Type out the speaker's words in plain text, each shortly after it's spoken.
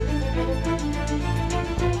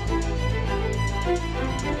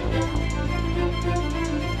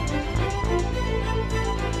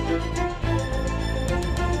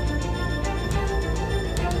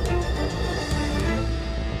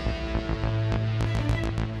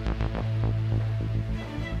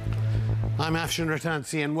I'm Afshin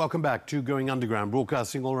Rattansi, and welcome back to Going Underground,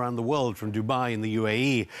 broadcasting all around the world from Dubai in the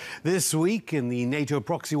UAE. This week, in the NATO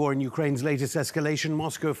proxy war in Ukraine's latest escalation,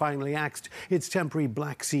 Moscow finally axed its temporary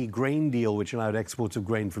Black Sea grain deal, which allowed exports of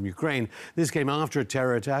grain from Ukraine. This came after a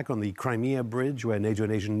terror attack on the Crimea bridge, where NATO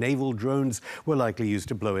nation naval drones were likely used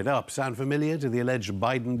to blow it up. Sound familiar to the alleged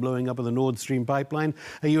Biden blowing up of the Nord Stream pipeline?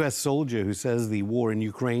 A U.S. soldier who says the war in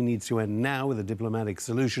Ukraine needs to end now with a diplomatic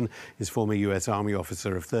solution is former U.S. Army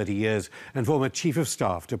officer of 30 years and former Chief of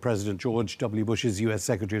Staff to President George W. Bush's U.S.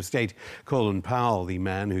 Secretary of State, Colin Powell, the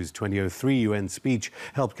man whose 2003 UN speech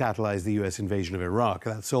helped catalyze the U.S. invasion of Iraq.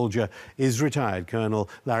 That soldier is retired Colonel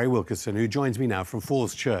Larry Wilkerson, who joins me now from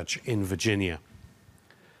Falls Church in Virginia.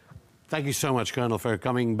 Thank you so much, Colonel, for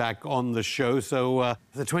coming back on the show. So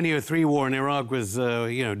the 2003 war in Iraq was,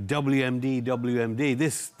 WMD.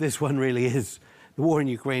 This one really is. The war in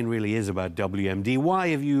Ukraine really is about WMD. Why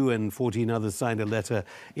have you and 14 others signed a letter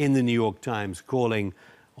in the New York Times calling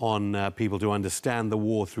on people to understand the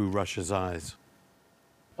war through Russia's eyes?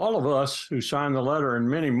 All of us who signed the letter, and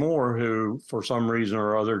many more who, for some reason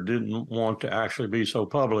or other, didn't want to actually be so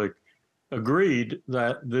public, agreed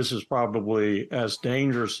that this is probably as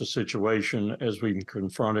dangerous a situation as we've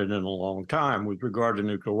confronted in a long time with regard to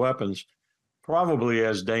nuclear weapons. Probably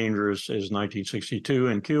as dangerous as 1962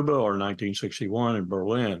 in Cuba or 1961 in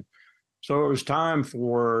Berlin. So it was time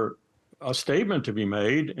for a statement to be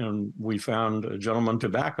made, and we found a gentleman to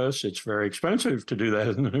back us. It's very expensive to do that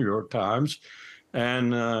in the New York Times,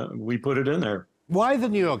 and we put it in there. Why the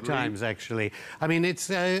New York Times, actually? I mean, it's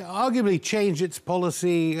arguably changed its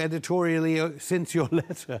policy editorially since your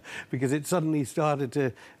letter, because it suddenly started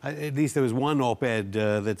to, at least there was one op-ed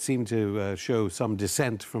that seemed to show some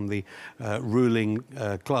dissent from the ruling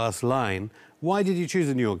class line. Why did you choose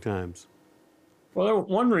the New York Times? Well,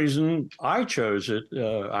 one reason I chose it,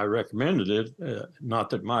 I recommended it, not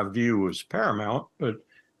that my view was paramount, but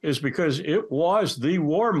is because it was the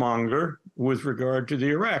warmonger with regard to the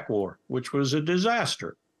Iraq war, which was a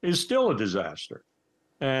disaster, is still a disaster.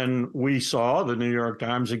 And we saw the New York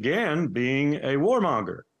Times again being a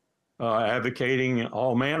warmonger, advocating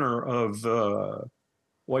all manner of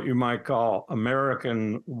what you might call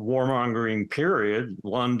American warmongering period.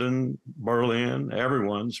 London, Berlin,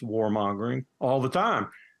 everyone's warmongering all the time.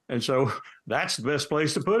 And so that's the best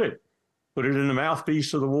place to put it in the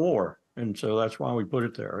mouthpiece of the war. And so that's why we put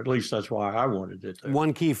it there. At least that's why I wanted it there.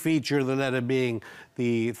 One key feature of the letter being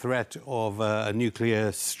the threat of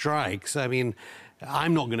nuclear strikes. I mean,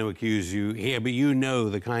 I'm not going to accuse you here, but you know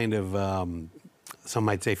the kind of, some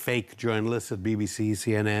might say, fake journalists at BBC,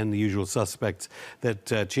 CNN, the usual suspects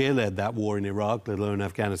that cheerled that war in Iraq, let alone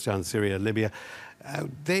Afghanistan, Syria, Libya.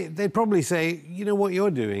 They'd probably say, you know what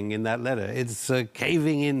you're doing in that letter? It's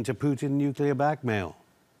caving in to Putin nuclear blackmail.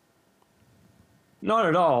 Not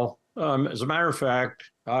at all. As a matter of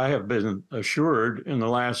fact, I have been assured in the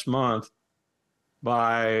last month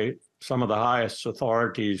by some of the highest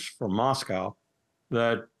authorities from Moscow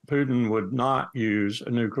that Putin would not use a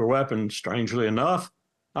nuclear weapon. Strangely enough,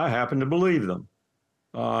 I happen to believe them.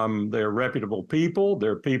 They're reputable people.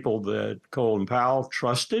 They're people that Colin Powell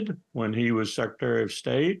trusted when he was Secretary of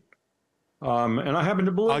State. And I happen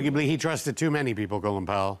to believe Arguably, he trusted too many people, Colin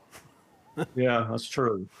Powell. Yeah, that's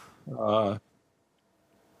true.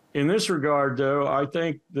 In this regard, though, I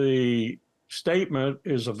think the statement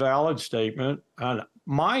is a valid statement. And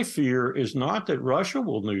my fear is not that Russia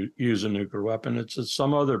will use a nuclear weapon. It's that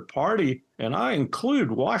some other party, and I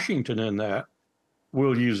include Washington in that,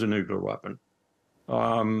 will use a nuclear weapon.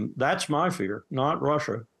 That's my fear, not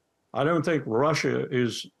Russia. I don't think Russia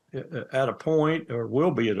is at a point or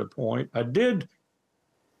will be at a point. I did,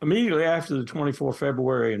 immediately after the 24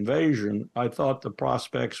 February invasion, I thought the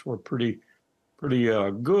prospects were pretty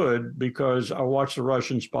good, because I watched the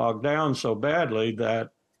Russians bog down so badly that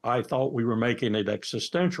I thought we were making it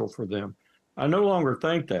existential for them. I no longer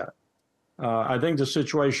think that. I think the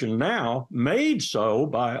situation now, made so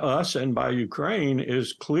by us and by Ukraine,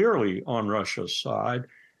 is clearly on Russia's side.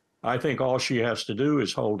 I think all she has to do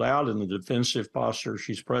is hold out in the defensive posture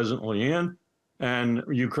she's presently in, and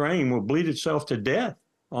Ukraine will bleed itself to death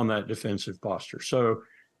on that defensive posture. So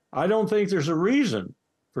I don't think there's a reason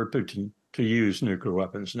for Putin to use nuclear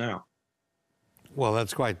weapons now. Well,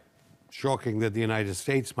 that's quite shocking that the United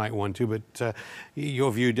States might want to, but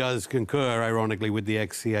your view does concur, ironically, with the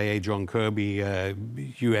ex-CIA John Kirby,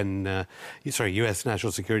 U.S.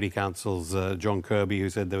 National Security Council's John Kirby, who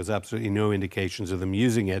said there was absolutely no indications of them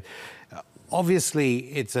using it. Obviously,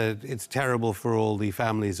 it's terrible for all the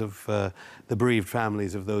families of the bereaved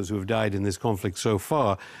families of those who have died in this conflict so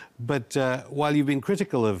far. But while you've been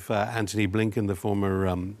critical of Antony Blinken, the former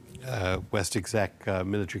West Exec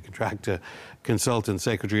military contractor consultant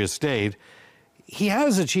Secretary of State. He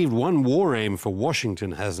has achieved one war aim for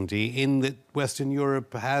Washington, hasn't he, in that Western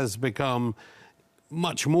Europe has become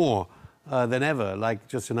much more than ever like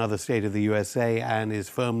just another state of the USA and is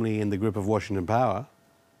firmly in the grip of Washington power.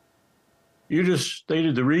 You just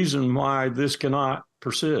stated the reason why this cannot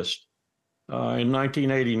persist. In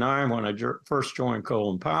 1989, when I first joined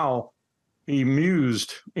Colin Powell, he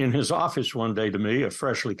mused in his office one day to me, a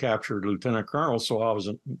freshly captured lieutenant colonel, so I was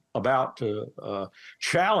about to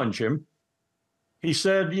challenge him. He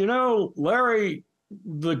said, you know, Larry,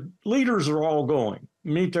 the leaders are all going.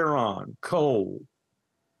 Mitterrand, Kohl,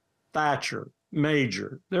 Thatcher,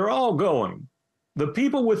 Major, they're all going. The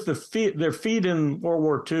people with their feet in World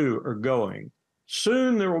War II are going.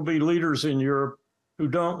 Soon there will be leaders in Europe who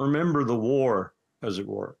don't remember the war, as it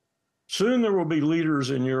were. Soon there will be leaders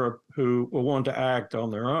in Europe who will want to act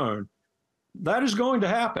on their own. That is going to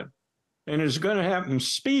happen. And it's going to happen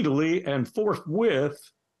speedily and forthwith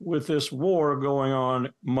with this war going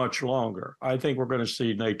on much longer. I think we're going to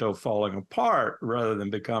see NATO falling apart rather than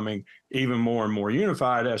becoming even more and more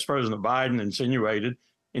unified, as President Biden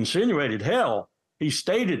insinuated hell. He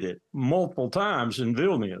stated it multiple times in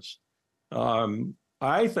Vilnius.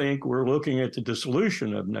 I think we're looking at the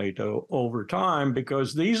dissolution of NATO over time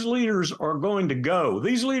because these leaders are going to go.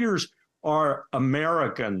 These leaders are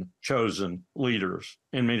American chosen leaders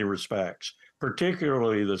in many respects,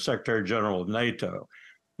 particularly the Secretary General of NATO.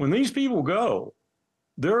 When these people go,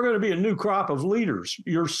 there are going to be a new crop of leaders.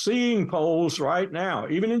 You're seeing polls right now,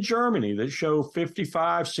 even in Germany, that show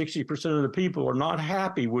 55, 60% of the people are not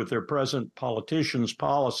happy with their present politicians'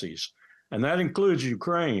 policies, and that includes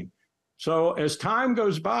Ukraine. So as time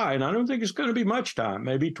goes by, and I don't think it's going to be much time,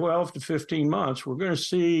 maybe 12 to 15 months, we're going to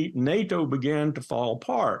see NATO begin to fall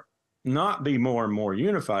apart, not be more and more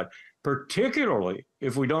unified, particularly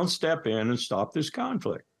if we don't step in and stop this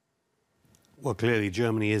conflict. Well, clearly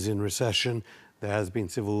Germany is in recession. There has been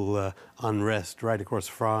civil unrest right across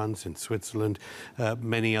France and Switzerland,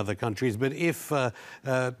 many other countries. But if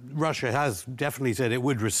Russia has definitely said it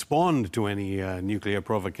would respond to any nuclear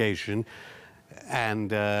provocation,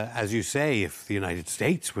 and as you say, if the United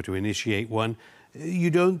States were to initiate one, you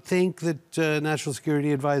don't think that National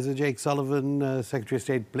Security Advisor Jake Sullivan, Secretary of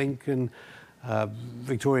State Blinken,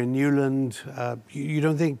 Victoria Nuland, you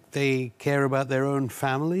don't think they care about their own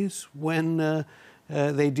families when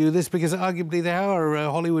they do this? Because arguably there are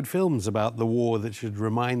Hollywood films about the war that should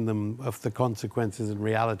remind them of the consequences and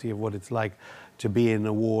reality of what it's like to be in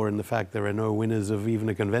a war and the fact there are no winners of even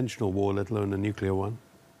a conventional war, let alone a nuclear one.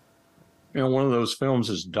 You know, one of those films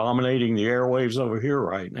is dominating the airwaves over here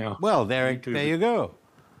right now. Well, there you go.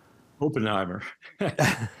 Oppenheimer.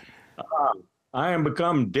 I am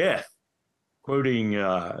become death, quoting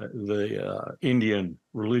the Indian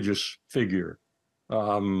religious figure.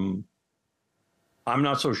 I'm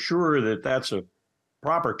not so sure that that's a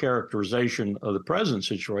proper characterization of the present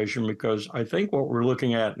situation, because I think what we're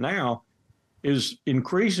looking at now is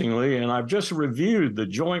increasingly, and I've just reviewed the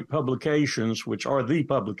joint publications, which are the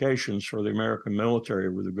publications for the American military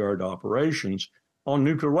with regard to operations on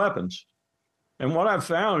nuclear weapons. And what I've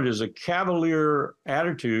found is a cavalier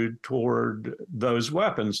attitude toward those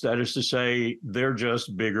weapons. That is to say, they're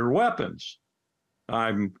just bigger weapons.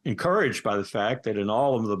 I'm encouraged by the fact that in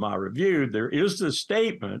all of them I reviewed, there is the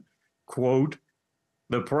statement, quote,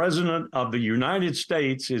 "The President of the United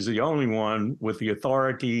States is the only one with the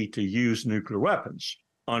authority to use nuclear weapons,"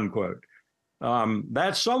 unquote.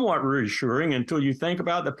 That's somewhat reassuring until you think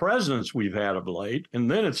about the presidents we've had of late,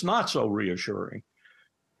 and then it's not so reassuring.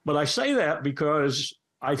 But I say that because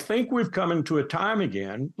I think we've come into a time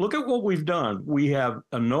again. Look at what we've done. We have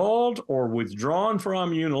annulled or withdrawn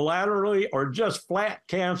from unilaterally or just flat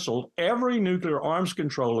canceled every nuclear arms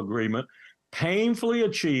control agreement painfully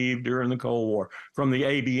achieved during the Cold War, from the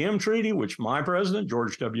ABM Treaty, which my president,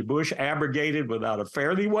 George W. Bush, abrogated without a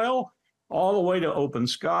fare thee well, all the way to open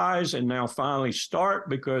skies, and now finally START,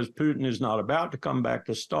 because Putin is not about to come back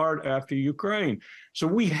to START after Ukraine. So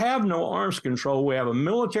we have no arms control. We have a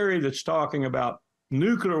military that's talking about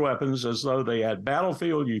nuclear weapons as though they had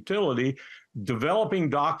battlefield utility, developing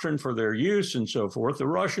doctrine for their use and so forth. The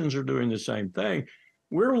Russians are doing the same thing.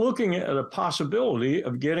 We're looking at a possibility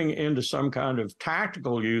of getting into some kind of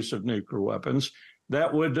tactical use of nuclear weapons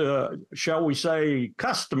that would, shall we say,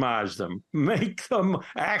 customize them, make them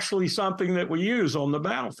actually something that we use on the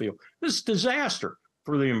battlefield. This is disaster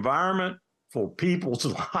for the environment, for people's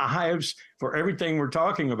lives, for everything we're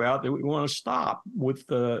talking about that we want to stop, with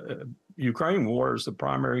the Ukraine war as the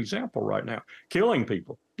primary example right now, killing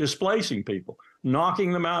people, displacing people,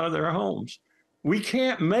 knocking them out of their homes. We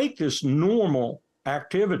can't make this normal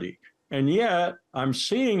activity. And yet I'm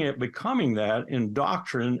seeing it becoming that in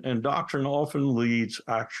doctrine, and doctrine often leads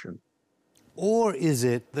action. Or is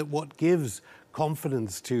it that what gives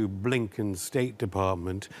confidence to Blinken's State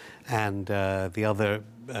Department and the other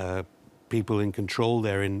people in control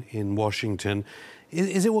there in Washington,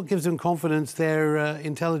 is it what gives them confidence their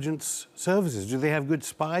intelligence services? Do they have good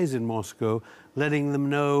spies in Moscow letting them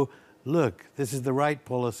know, look, this is the right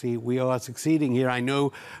policy, we are succeeding here? I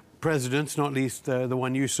know presidents, not least the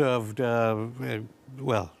one you served,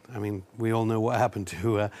 well, I mean, we all know what happened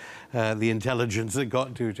to the intelligence that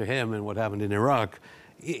got to him and what happened in Iraq.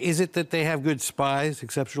 Is it that they have good spies,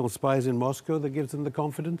 exceptional spies in Moscow that gives them the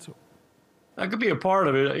confidence? That could be a part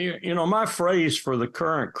of it. You know, my phrase for the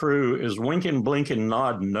current crew is winking, blinking,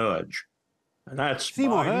 nod, nudge. And that's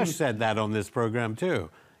Seymour Hersh said that on this program,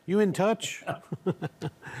 too. You in touch?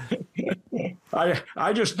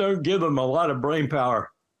 I just don't give them a lot of brain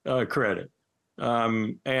power credit.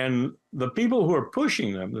 And the people who are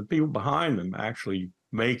pushing them, the people behind them actually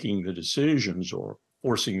making the decisions or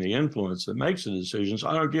forcing the influence that makes the decisions,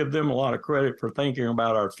 I don't give them a lot of credit for thinking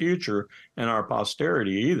about our future and our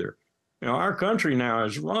posterity either. You know, our country now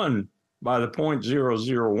is run by the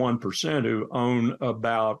 0.001% who own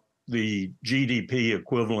about the GDP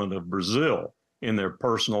equivalent of Brazil in their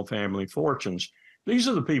personal family fortunes. These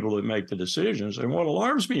are the people that make the decisions. And what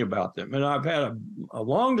alarms me about them, and I've had a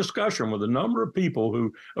long discussion with a number of people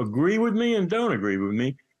who agree with me and don't agree with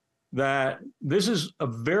me, that this is a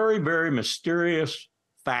very, very mysterious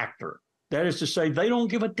factor. That is to say, they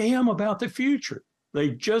don't give a damn about the future.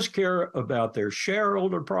 They just care about their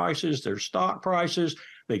shareholder prices, their stock prices.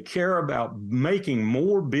 They care about making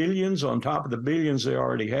more billions on top of the billions they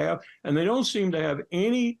already have. And they don't seem to have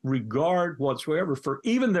any regard whatsoever for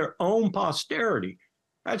even their own posterity.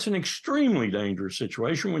 That's an extremely dangerous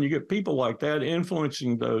situation when you get people like that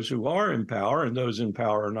influencing those who are in power, and those in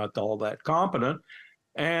power are not all that competent,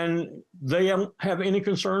 and they don't have any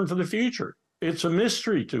concern for the future. It's a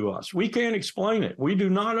mystery to us. We can't explain it. We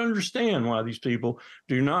do not understand why these people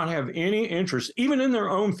do not have any interest, even in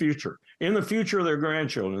their own future, in the future of their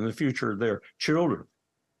grandchildren, in the future of their children.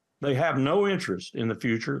 They have no interest in the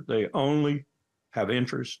future. They only have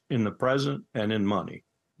interest in the present and in money.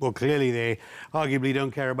 Well, clearly they arguably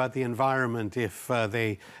don't care about the environment if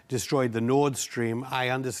they destroyed the Nord Stream. I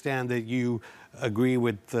understand that you agree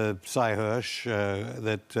with Cy Hersh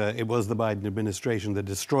that it was the Biden administration that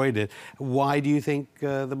destroyed it. Why do you think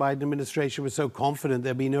the Biden administration was so confident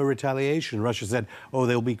there'd be no retaliation? Russia said, oh,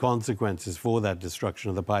 there'll be consequences for that destruction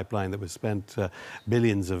of the pipeline that was spent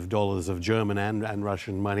billions of dollars of German and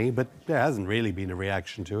Russian money, but there hasn't really been a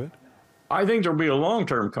reaction to it. I think there'll be a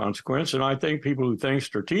long-term consequence, and I think people who think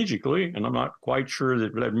strategically, and I'm not quite sure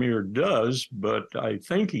that Vladimir does, but I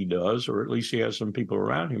think he does, or at least he has some people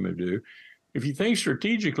around him who do. If you think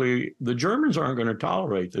strategically, the Germans aren't going to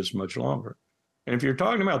tolerate this much longer. And if you're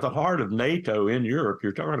talking about the heart of NATO in Europe,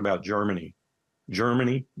 you're talking about Germany.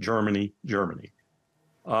 Germany.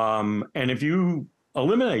 And if you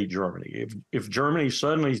eliminate Germany, if Germany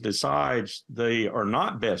suddenly decides they are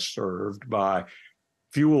not best served by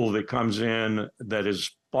fuel that comes in that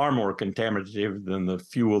is far more contaminative than the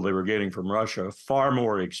fuel they were getting from Russia, far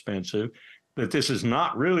more expensive, that this is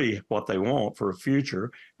not really what they want for a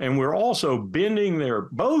future. And we're also bending their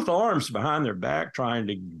both arms behind their back, trying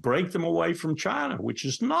to break them away from China, which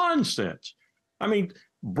is nonsense. I mean,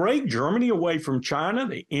 break Germany away from China,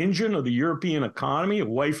 the engine of the European economy,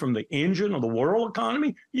 away from the engine of the world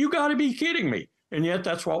economy? You got to be kidding me. And yet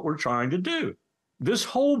that's what we're trying to do. This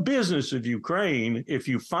whole business of Ukraine, if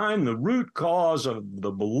you find the root cause of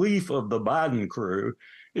the belief of the Biden crew,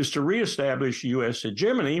 is to reestablish U.S.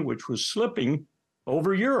 hegemony, which was slipping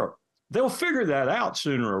over Europe. They'll figure that out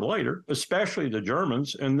sooner or later, especially the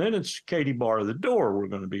Germans, and then it's Katie bar the door. We're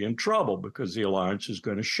going to be in trouble because the alliance is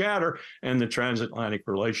going to shatter and the transatlantic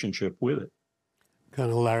relationship with it.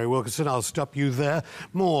 Colonel Larry Wilkerson, I'll stop you there.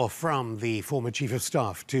 More from the former Chief of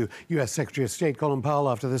Staff to U.S. Secretary of State Colin Powell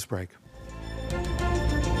after this break.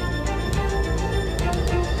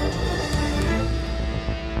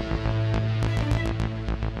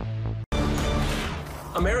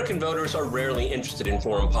 American voters are rarely interested in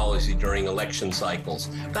foreign policy during election cycles.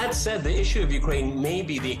 That said, the issue of Ukraine may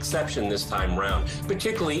be the exception this time round,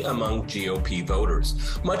 particularly among GOP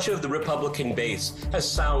voters. Much of the Republican base has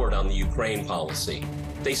soured on the Ukraine policy.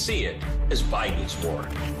 They see it as Biden's war.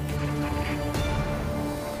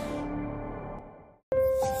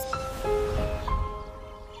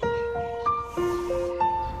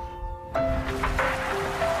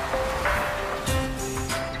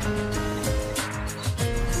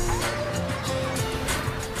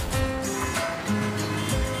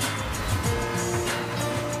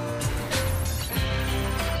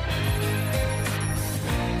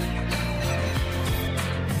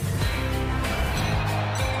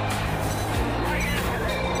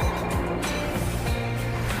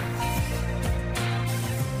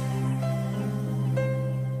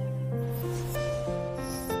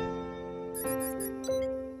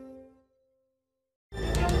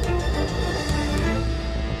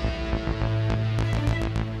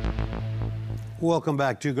 Welcome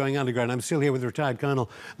back to Going Underground. I'm still here with retired Colonel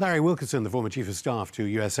Larry Wilkerson, the former Chief of Staff to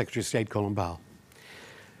U.S. Secretary of State Colin Powell.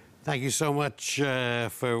 Thank you so much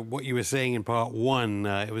for what you were saying in part one.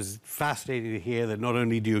 It was fascinating to hear that not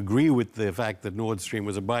only do you agree with the fact that Nord Stream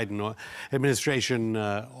was a Biden administration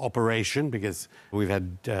operation, because we've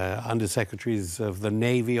had undersecretaries of the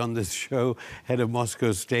Navy on this show, head of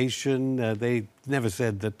Moscow Station. They never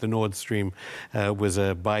said that the Nord Stream was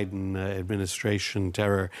a Biden administration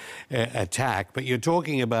terror attack. But you're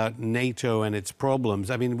talking about NATO and its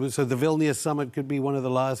problems. I mean, so the Vilnius summit could be one of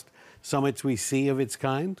the last summits we see of its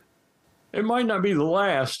kind? It might not be the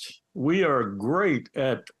last. We are great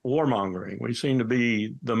at warmongering. We seem to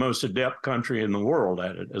be the most adept country in the world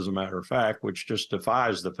at it, as a matter of fact, which just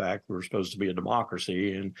defies the fact we're supposed to be a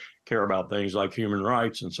democracy and care about things like human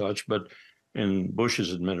rights and such. But in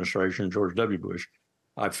Bush's administration, George W. Bush,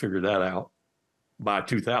 I figured that out by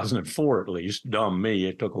 2004 at least. Dumb me,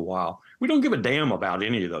 it took a while. We don't give a damn about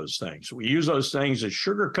any of those things. We use those things as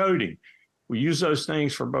sugarcoating. We use those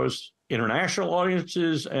things for both international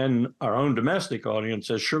audiences and our own domestic audience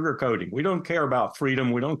as sugarcoating. We don't care about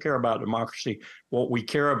freedom. We don't care about democracy. What we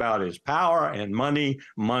care about is power and money,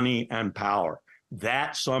 money and power.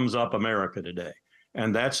 That sums up America today.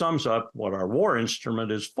 And that sums up what our war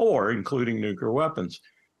instrument is for, including nuclear weapons.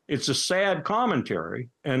 It's a sad commentary,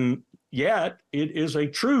 and yet it is a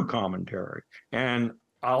true commentary. And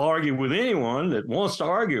I'll argue with anyone that wants to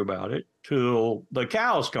argue about it till the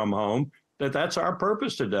cows come home that that's our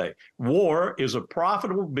purpose today. War is a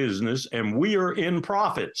profitable business, and we are in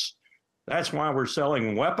profits. That's why we're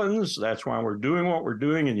selling weapons. That's why we're doing what we're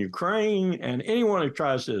doing in Ukraine. And anyone who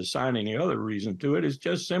tries to assign any other reason to it is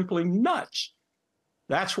just simply nuts.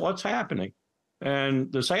 That's what's happening.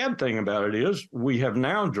 And the sad thing about it is we have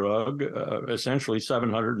now drugged essentially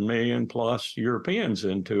 700 million plus Europeans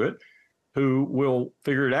into it, who will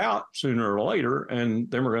figure it out sooner or later, and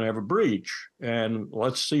then we're going to have a breach. And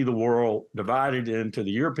let's see the world divided into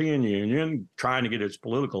the European Union, trying to get its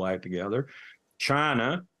political act together,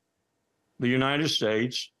 China, the United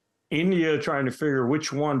States, India trying to figure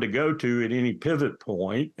which one to go to at any pivot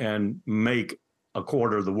point and make a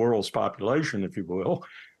quarter of the world's population, if you will.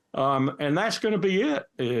 And that's going to be it.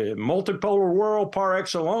 Multipolar world par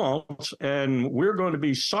excellence. And we're going to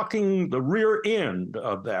be sucking the rear end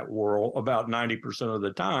of that world about 90% of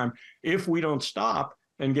the time if we don't stop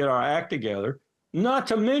and get our act together. Not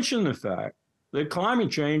to mention the fact that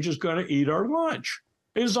climate change is going to eat our lunch.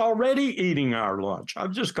 It is already eating our lunch.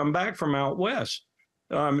 I've just come back from out west.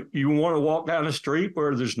 You want to walk down a street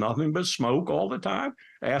where there's nothing but smoke all the time?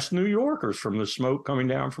 Ask New Yorkers from the smoke coming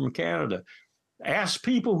down from Canada. Ask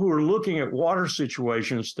people who are looking at water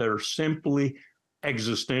situations that are simply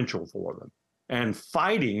existential for them and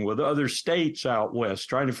fighting with other states out west,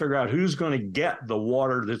 trying to figure out who's going to get the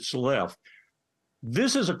water that's left.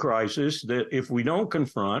 This is a crisis that if we don't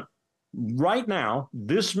confront right now,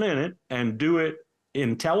 this minute, and do it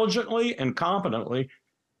intelligently and competently,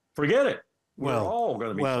 forget it. We're all going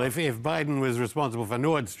to be. Well, if Biden was responsible for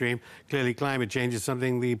Nord Stream, clearly climate change is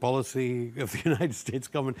something the policy of the United States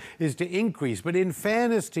government is to increase. But in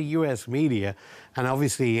fairness to U.S. media, and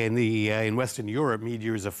obviously in Western Europe,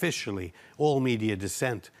 media is officially, all media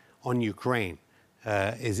dissent on Ukraine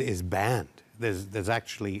is banned. There's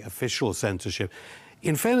actually official censorship.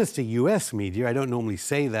 In fairness to U.S. media, I don't normally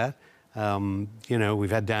say that. You know,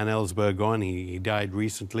 we've had Dan Ellsberg on. He died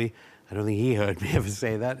recently. I don't think he heard me ever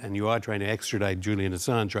say that, and you are trying to extradite Julian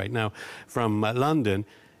Assange right now from London.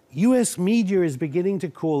 U.S. media is beginning to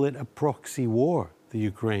call it a proxy war, the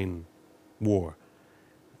Ukraine war.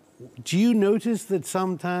 Do you notice that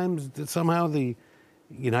sometimes, that somehow the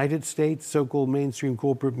United States so-called mainstream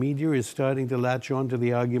corporate media is starting to latch on to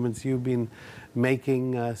the arguments you've been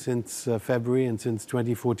making since February and since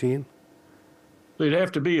 2014? They'd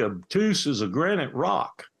have to be obtuse as a granite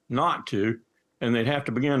rock not to. And they'd have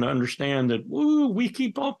to begin to understand that, we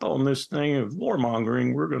keep up on this thing of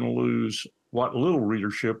warmongering, we're going to lose what little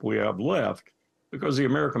readership we have left, because the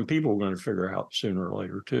American people are going to figure out sooner or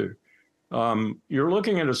later, too. You're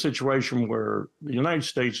looking at a situation where the United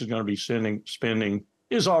States is going to be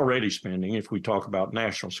is already spending, if we talk about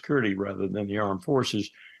national security rather than the armed forces,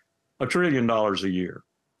 $1 trillion a year.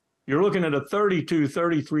 You're looking at a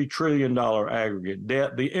 $33 trillion aggregate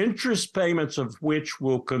debt, the interest payments of which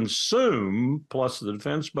will consume, plus the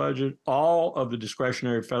defense budget, all of the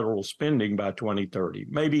discretionary federal spending by 2030,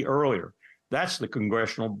 maybe earlier. That's the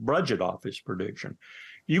Congressional Budget Office prediction.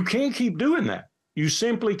 You can't keep doing that. You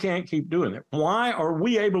simply can't keep doing it. Why are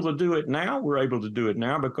we able to do it now? We're able to do it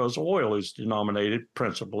now because oil is denominated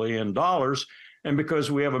principally in dollars, and because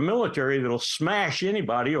we have a military that'll smash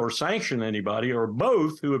anybody or sanction anybody or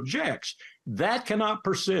both who objects. That cannot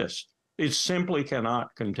persist. It simply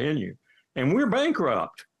cannot continue. And we're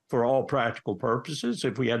bankrupt for all practical purposes.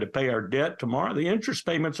 If we had to pay our debt tomorrow, the interest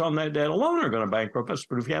payments on that debt alone are going to bankrupt us.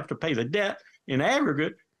 But if you have to pay the debt in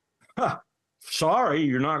aggregate, sorry,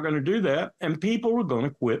 you're not going to do that. And people are going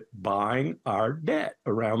to quit buying our debt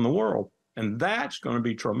around the world. And that's going to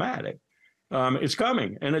be traumatic. It's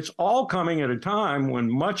coming. And it's all coming at a time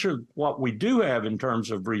when much of what we do have in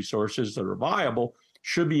terms of resources that are viable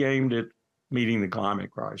should be aimed at meeting the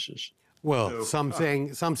climate crisis. Well, some say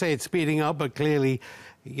it's speeding up, but clearly,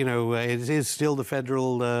 you know, it is still the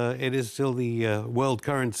federal, it is still the world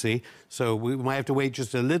currency. So we might have to wait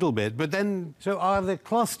just a little bit. But then, so are the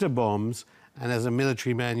cluster bombs, and as a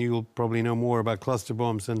military man, you'll probably know more about cluster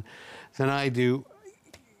bombs than I do.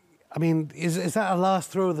 I mean, is that a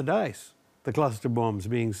last throw of the dice? The cluster bombs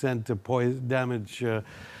being sent to damage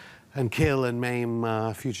and kill and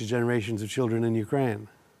maim future generations of children in Ukraine?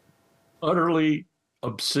 Utterly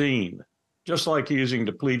obscene. Just like using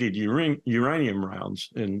depleted uranium rounds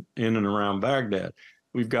in and around Baghdad.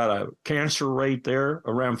 We've got a cancer rate there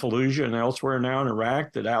around Fallujah and elsewhere now in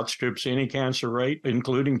Iraq that outstrips any cancer rate,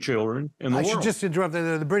 including children in the world. I should just interrupt.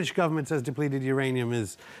 The British government says depleted uranium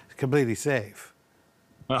is completely safe.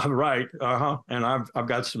 Right. And I've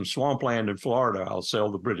got some swampland in Florida I'll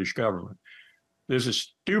sell the British government. This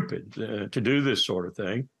is stupid to do this sort of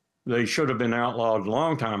thing. They should have been outlawed a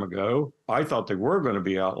long time ago. I thought they were going to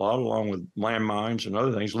be outlawed along with landmines and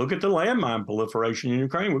other things. Look at the landmine proliferation in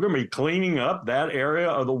Ukraine. We're going to be cleaning up that area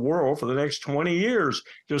of the world for the next 20 years,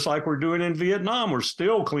 just like we're doing in Vietnam. We're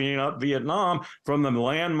still cleaning up Vietnam from the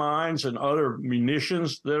landmines and other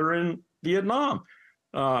munitions that are in Vietnam.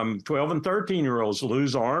 12 and 13-year-olds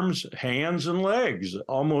lose arms, hands, and legs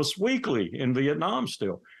almost weekly in Vietnam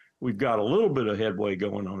still. We've got a little bit of headway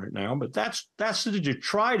going on it now, but that's the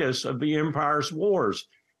detritus of the empire's wars.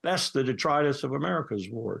 That's the detritus of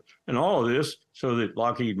America's war. And all of this so that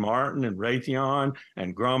Lockheed Martin and Raytheon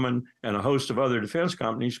and Grumman and a host of other defense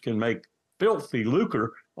companies can make filthy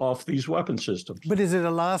lucre off these weapon systems. But is it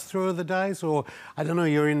a last throw of the dice? Or, I don't know,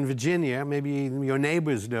 you're in Virginia, maybe your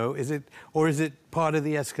neighbors know. Is it part of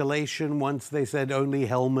the escalation once they said only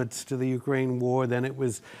helmets to the Ukraine war, then it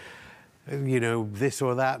was, you know, this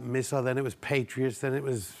or that missile, then it was Patriots, then it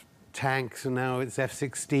was tanks, and now it's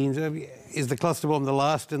F-16s. Is the cluster bomb the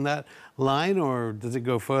last in that line, or does it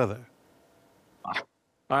go further?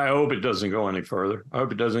 I hope it doesn't go any further. I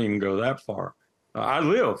hope it doesn't even go that far. I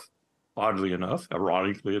live, oddly enough,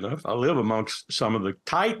 ironically enough, I live amongst some of the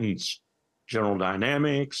titans, General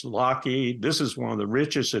Dynamics, Lockheed. This is one of the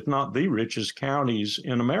richest, if not the richest counties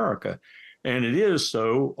in America. And it is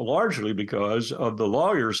so largely because of the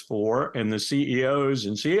lawyers for and the CEOs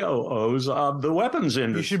and COOs of the weapons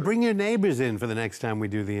industry. You should bring your neighbors in for the next time we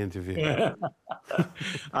do the interview.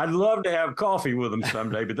 I'd love to have coffee with them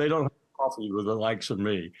someday, but they don't have coffee with the likes of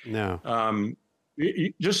me. No.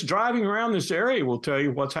 Just driving around this area will tell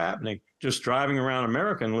you what's happening. Just driving around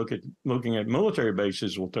America and looking at military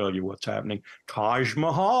bases will tell you what's happening. Taj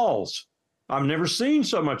Mahals. I've never seen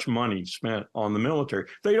so much money spent on the military.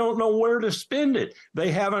 They don't know where to spend it.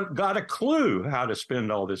 They haven't got a clue how to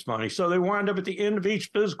spend all this money. So they wind up at the end of each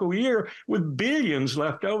fiscal year with billions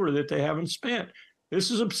left over that they haven't spent.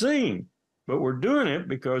 This is obscene, but we're doing it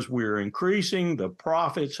because we're increasing the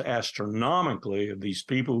profits astronomically of these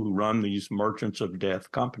people who run these merchants of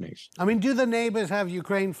death companies. I mean, do the neighbors have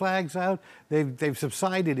Ukraine flags out? They've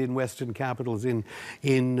subsided in Western capitals in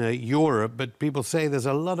Europe, but people say there's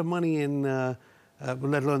a lot of money in, let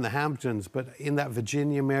alone the Hamptons, but in that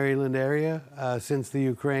Virginia, Maryland area since the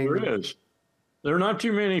Ukraine. There is. There are not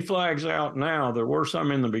too many flags out now. There were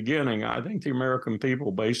some in the beginning. I think the American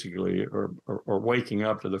people basically are waking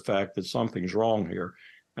up to the fact that something's wrong here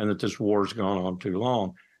and that this war's gone on too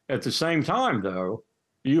long. At the same time, though,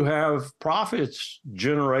 you have profits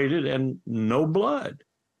generated and no blood.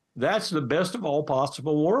 That's the best of all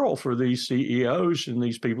possible world for these CEOs and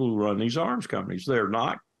these people who run these arms companies. They're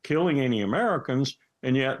not killing any Americans,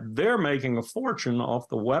 and yet they're making a fortune off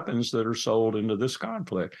the weapons that are sold into this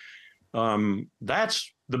conflict.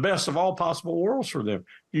 That's the best of all possible worlds for them.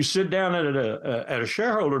 You sit down at a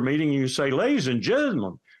shareholder meeting and you say, ladies and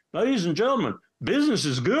gentlemen, business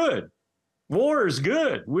is good. War is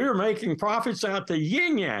good. We're making profits out the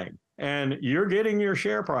yin yang, and you're getting your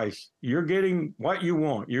share price. You're getting what you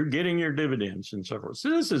want. You're getting your dividends and so forth. So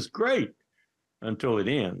this is great until it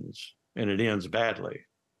ends, and it ends badly.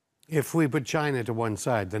 If we put China to one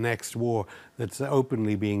side, the next war that's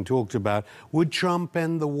openly being talked about, would Trump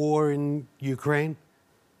end the war in Ukraine?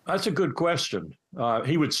 That's a good question.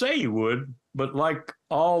 He would say he would, but like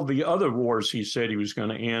all the other wars he said he was going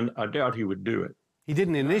to end, I doubt he would do it. He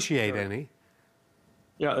didn't initiate any.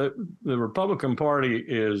 Yeah, the Republican Party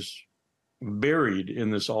is buried in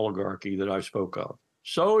this oligarchy that I spoke of.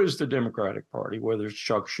 So is the Democratic Party, whether it's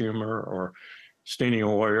Chuck Schumer or Steny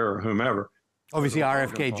Hoyer or whomever. Obviously,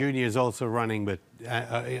 RFK Jr. is also running, but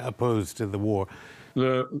opposed to the war.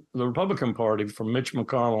 The Republican Party, from Mitch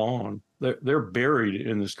McConnell on, they're buried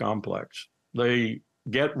in this complex. They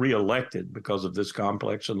get reelected because of this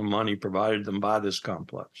complex and the money provided them by this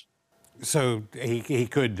complex. So he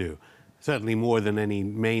could do certainly more than any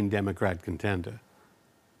main Democrat contender.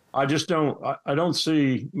 I just don't. I don't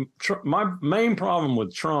see. My main problem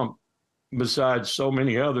with Trump, besides so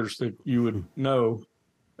many others that you would know,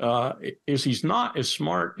 is he's not as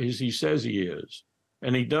smart as he says he is.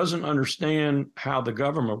 And he doesn't understand how the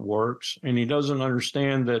government works. And he doesn't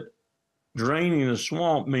understand that draining the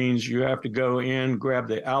swamp means you have to go in, grab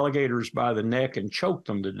the alligators by the neck and choke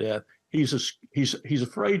them to death. He's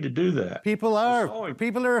afraid to do that. People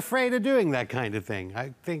are afraid of doing that kind of thing.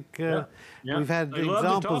 I think we've had examples.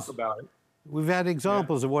 Love to talk about it. We've had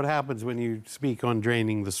examples of what happens when you speak on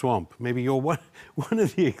draining the swamp. Maybe you're one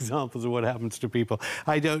of the examples of what happens to people.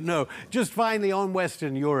 I don't know. Just finally on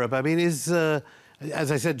Western Europe, I mean, as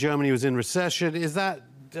I said, Germany was in recession. Is that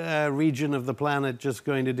region of the planet just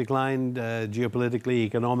going to decline geopolitically,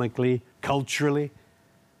 economically, culturally?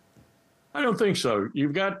 I don't think so.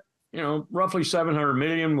 You've got, roughly 700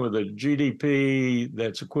 million with a GDP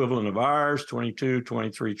that's equivalent of ours,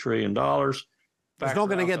 $23 trillion. It's not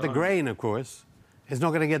going to get the grain, of course. It's not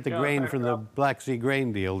going to get the grain from the Black Sea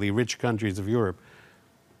grain deal, the rich countries of Europe.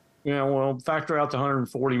 Well, factor out the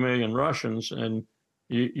 140 million Russians, and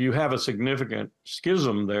you have a significant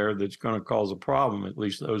schism there that's going to cause a problem, at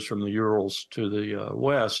least those from the Urals to the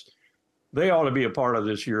west. They ought to be a part of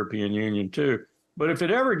this European Union, too. But if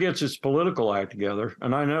it ever gets its political act together,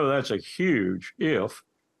 and I know that's a huge if,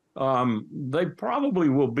 they probably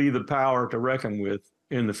will be the power to reckon with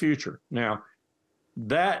in the future. Now,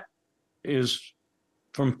 that is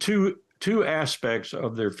from two aspects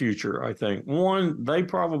of their future, I think. One, they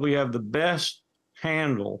probably have the best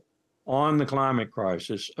handle on the climate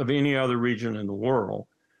crisis of any other region in the world.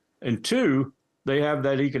 And two, they have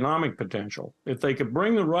that economic potential. If they could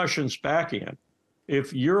bring the Russians back in,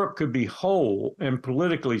 if Europe could be whole and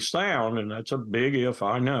politically sound, and that's a big if,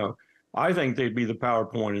 I know, I think they'd be the power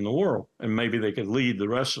point in the world. And maybe they could lead the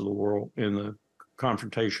rest of the world in the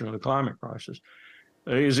confrontation of the climate crisis.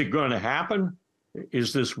 Is it going to happen?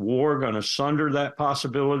 Is this war going to sunder that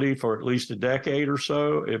possibility for at least a decade or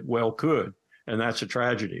so? It well could, and that's a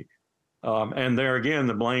tragedy. And there again,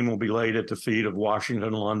 the blame will be laid at the feet of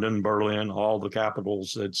Washington, London, Berlin, all the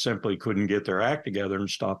capitals that simply couldn't get their act together and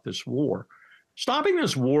stop this war. Stopping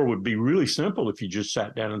this war would be really simple if you just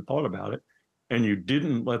sat down and thought about it, and you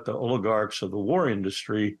didn't let the oligarchs of the war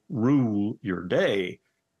industry rule your day.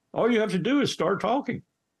 All you have to do is start talking.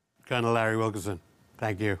 Colonel Larry Wilkerson,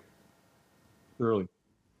 thank you. Really.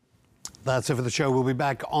 That's it for the show. We'll be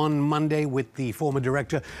back on Monday with the former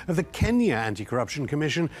director of the Kenya Anti-Corruption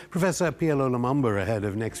Commission, Professor Pielo Lumumba, ahead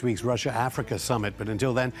of next week's Russia-Africa summit. But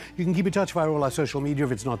until then, you can keep in touch via all our social media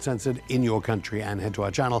if it's not censored in your country, and head to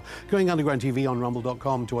our channel, Going Underground TV on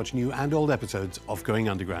rumble.com, to watch new and old episodes of Going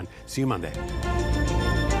Underground. See you Monday.